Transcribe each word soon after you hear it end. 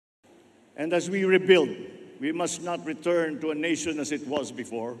And as we rebuild, we must not return to a nation as it was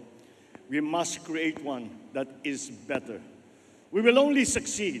before. We must create one that is better. We will only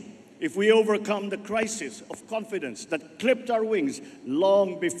succeed if we overcome the crisis of confidence that clipped our wings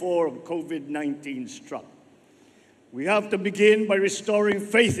long before COVID-19 struck. We have to begin by restoring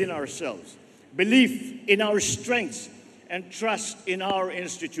faith in ourselves, belief in our strengths, and trust in our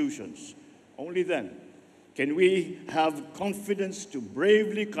institutions. Only then can we have confidence to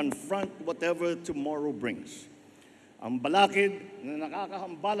bravely confront whatever tomorrow brings. Ang balakid na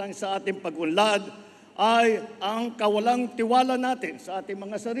nakakahambalang sa ating pag-unlad ay ang kawalang tiwala natin sa ating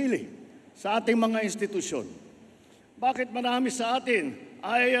mga sarili, sa ating mga institusyon. Bakit marami sa atin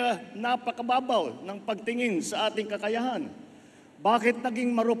ay napakababaw ng pagtingin sa ating kakayahan? Bakit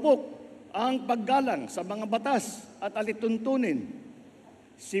naging marupok ang paggalang sa mga batas at alituntunin?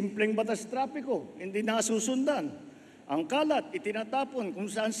 Simpleng batas trapiko, hindi nasusundan. Ang kalat, itinatapon kung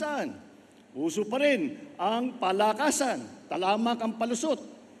saan-saan. Uso pa rin ang palakasan, talamak ang palusot.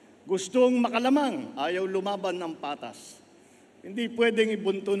 Gustong makalamang, ayaw lumaban ng patas. Hindi pwedeng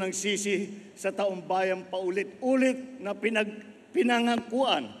ibunto ng sisi sa taong bayan paulit-ulit na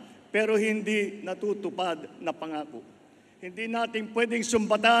pinangakuan pero hindi natutupad na pangako. Hindi natin pwedeng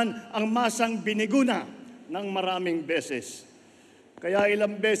sumbatan ang masang biniguna ng maraming beses. Kaya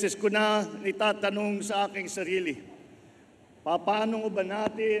ilang beses ko na itatanong sa aking sarili, paano ba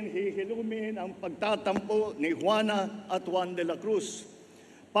natin hihilumin ang pagtatampo ni Juana at Juan de la Cruz?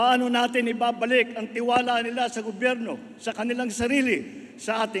 Paano natin ibabalik ang tiwala nila sa gobyerno, sa kanilang sarili,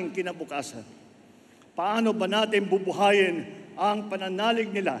 sa ating kinabukasan? Paano ba natin bubuhayin ang pananalig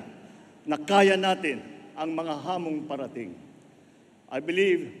nila na kaya natin ang mga hamong parating? I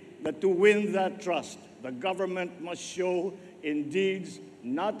believe that to win that trust, the government must show in deeds,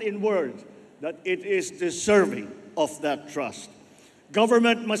 not in words, that it is deserving of that trust.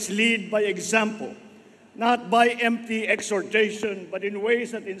 Government must lead by example, not by empty exhortation, but in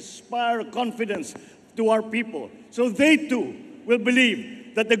ways that inspire confidence to our people, so they too will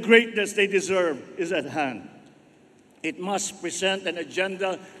believe that the greatness they deserve is at hand. It must present an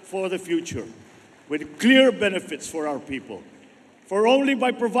agenda for the future with clear benefits for our people. For only by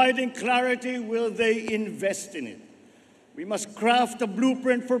providing clarity will they invest in it. We must craft a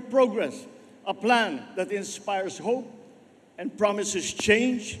blueprint for progress, a plan that inspires hope and promises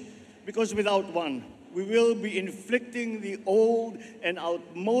change, because without one, we will be inflicting the old and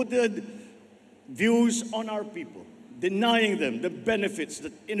outmoded views on our people, denying them the benefits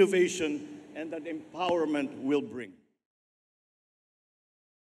that innovation and that empowerment will bring.